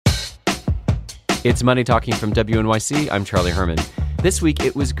It's Money Talking from WNYC. I'm Charlie Herman. This week,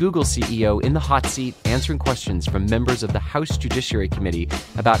 it was Google CEO in the hot seat answering questions from members of the House Judiciary Committee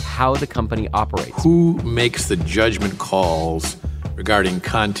about how the company operates. Who makes the judgment calls regarding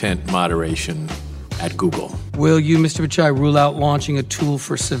content moderation at Google? Will you, Mr. Pichai, rule out launching a tool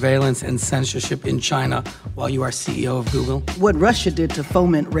for surveillance and censorship in China while you are CEO of Google? What Russia did to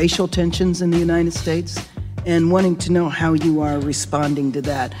foment racial tensions in the United States, and wanting to know how you are responding to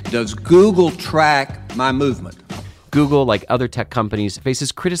that. Does Google track my movement? Google, like other tech companies,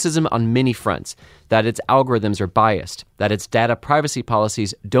 faces criticism on many fronts, that its algorithms are biased, that its data privacy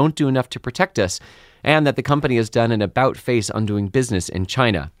policies don't do enough to protect us, and that the company has done an about-face on doing business in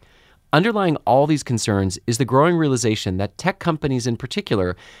China. Underlying all these concerns is the growing realization that tech companies in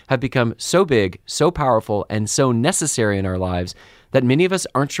particular have become so big, so powerful, and so necessary in our lives that many of us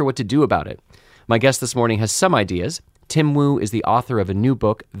aren't sure what to do about it. My guest this morning has some ideas. Tim Wu is the author of a new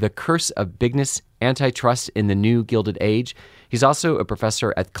book, The Curse of Bigness, Antitrust in the New Gilded Age. He's also a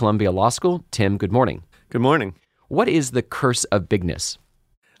professor at Columbia Law School. Tim, good morning. Good morning. What is the curse of bigness?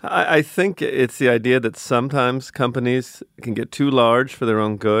 I think it's the idea that sometimes companies can get too large for their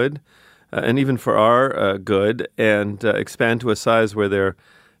own good, and even for our good, and expand to a size where their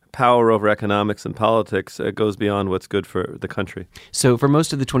power over economics and politics goes beyond what's good for the country. So for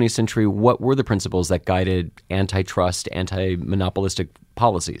most of the 20th century, what were the principles that guided antitrust, anti-monopolistic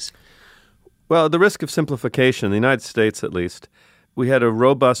policies? Well, the risk of simplification, in the United States at least, we had a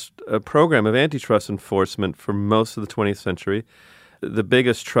robust program of antitrust enforcement for most of the 20th century. The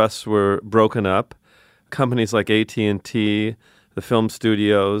biggest trusts were broken up. Companies like AT&T, the film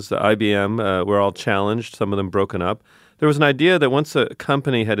studios, the IBM were all challenged, some of them broken up. There was an idea that once a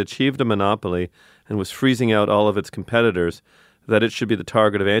company had achieved a monopoly and was freezing out all of its competitors, that it should be the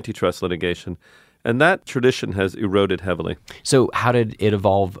target of antitrust litigation. And that tradition has eroded heavily. So how did it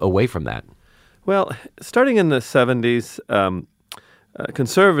evolve away from that? Well, starting in the 70s,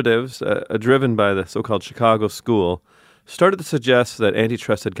 conservatives, driven by the so-called Chicago School, started to suggest that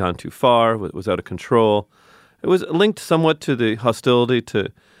antitrust had gone too far, was out of control. It was linked somewhat to the hostility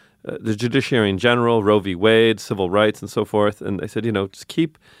to the judiciary in general, Roe v. Wade, civil rights, and so forth. And they said, just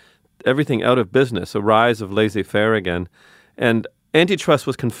keep everything out of business, a rise of laissez-faire again. And antitrust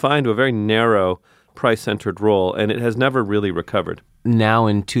was confined to a very narrow, price-centered role, and it has never really recovered. Now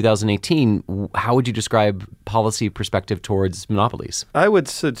in 2018, how would you describe policy perspective towards monopolies? I would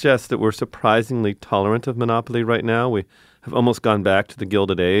suggest that we're surprisingly tolerant of monopoly right now. We have almost gone back to the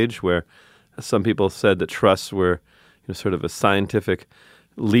Gilded Age, where some people said that trusts were sort of a scientific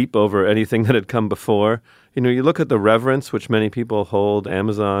leap over anything that had come before. You look at the reverence which many people hold,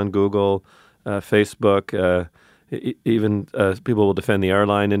 Amazon, Google, Facebook, even people will defend the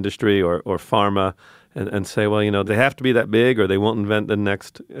airline industry or pharma and say, well, they have to be that big or they won't invent the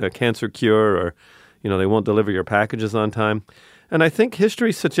next cancer cure or, they won't deliver your packages on time. And I think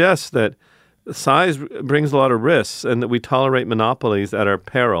history suggests that size brings a lot of risks and that we tolerate monopolies at our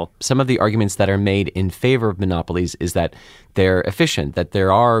peril. Some of the arguments that are made in favor of monopolies is that they're efficient, that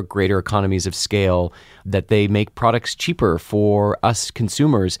there are greater economies of scale, that they make products cheaper for us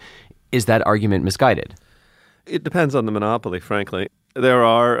consumers. Is that argument misguided? It depends on the monopoly, frankly. There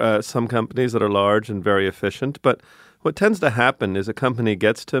are some companies that are large and very efficient, but what tends to happen is a company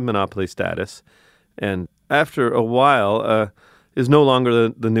gets to monopoly status and after a while is no longer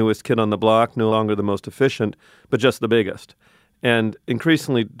the newest kid on the block, no longer the most efficient, but just the biggest, and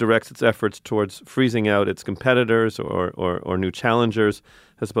increasingly directs its efforts towards freezing out its competitors or new challengers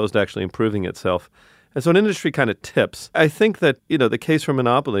as opposed to actually improving itself. And so an industry kind of tips. I think that, the case for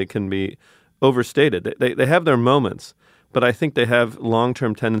monopoly can be overstated. They have their moments, but I think they have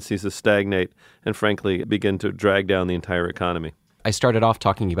long-term tendencies to stagnate and, frankly, begin to drag down the entire economy. I started off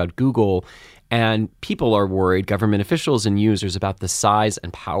talking about Google, and people are worried, government officials and users, about the size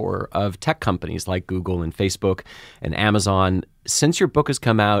and power of tech companies like Google and Facebook and Amazon. Since your book has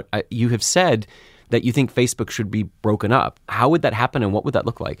come out, you have said that you think Facebook should be broken up. How would that happen, and what would that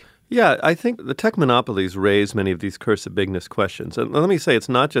look like? Yeah, I think the tech monopolies raise many of these curse of bigness questions. And let me say, it's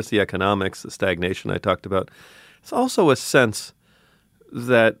not just the economics, the stagnation I talked about. It's also a sense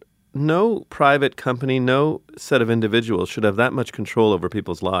that no private company, no set of individuals should have that much control over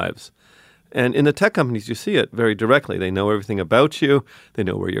people's lives. And in the tech companies, you see it very directly. They know everything about you. They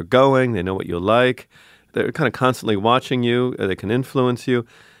know where you're going. They know what you like. They're kind of constantly watching you. They can influence you.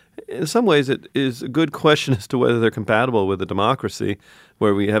 In some ways, it is a good question as to whether they're compatible with a democracy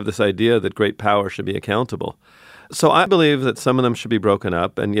where we have this idea that great power should be accountable. So I believe that some of them should be broken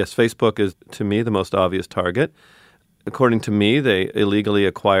up. And yes, Facebook is, to me, the most obvious target. According to me, they illegally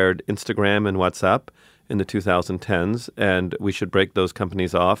acquired Instagram and WhatsApp in the 2010s, and we should break those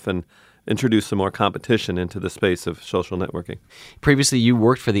companies off and introduce some more competition into the space of social networking. Previously, you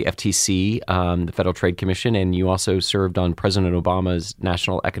worked for the FTC, the Federal Trade Commission, and you also served on President Obama's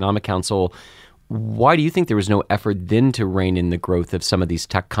National Economic Council. Why do you think there was no effort then to rein in the growth of some of these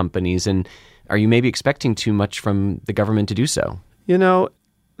tech companies? And are you maybe expecting too much from the government to do so? You know,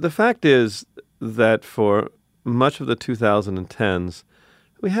 the fact is that for much of the 2010s,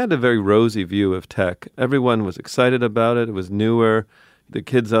 we had a very rosy view of tech. Everyone was excited about it. It was newer. The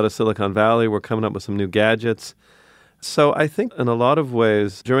kids out of Silicon Valley were coming up with some new gadgets. So I think in a lot of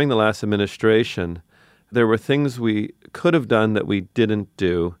ways, during the last administration, there were things we could have done that we didn't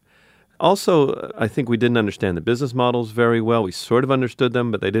do. Also, I think we didn't understand the business models very well. We sort of understood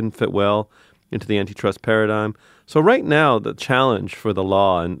them, but they didn't fit well into the antitrust paradigm. So right now, the challenge for the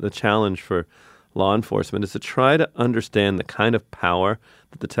law and the challenge for law enforcement is to try to understand the kind of power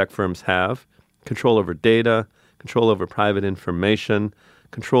that the tech firms have, control over data, control over private information,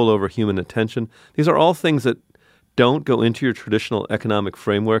 control over human attention. These are all things that don't go into your traditional economic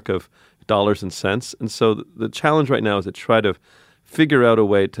framework of dollars and cents. And so the challenge right now is to try to figure out a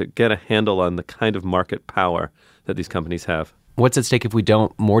way to get a handle on the kind of market power that these companies have. What's at stake if we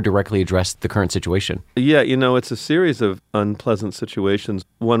don't more directly address the current situation? Yeah, you know, it's a series of unpleasant situations.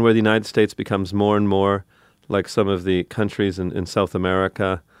 One where the United States becomes more and more like some of the countries in South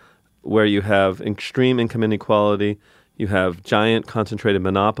America, where you have extreme income inequality, you have giant concentrated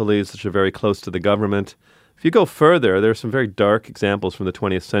monopolies which are very close to the government. If you go further, there are some very dark examples from the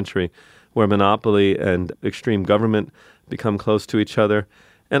 20th century where monopoly and extreme government become close to each other.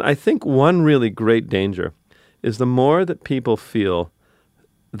 And I think one really great danger is the more that people feel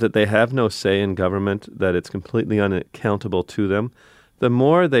that they have no say in government, that it's completely unaccountable to them, the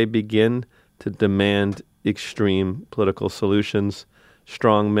more they begin to demand extreme political solutions,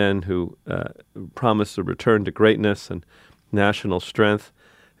 strong men who promise a return to greatness and national strength.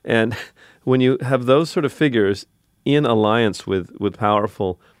 And when you have those sort of figures in alliance with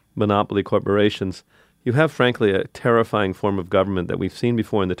powerful monopoly corporations, you have, frankly, a terrifying form of government that we've seen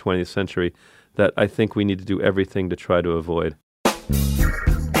before in the 20th century that I think we need to do everything to try to avoid.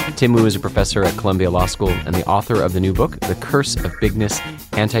 Tim Wu is a professor at Columbia Law School and the author of the new book, The Curse of Bigness,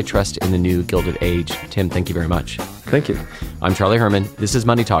 Antitrust in the New Gilded Age. Tim, thank you very much. Thank you. I'm Charlie Herman. This is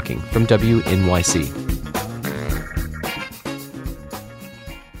Money Talking from WNYC.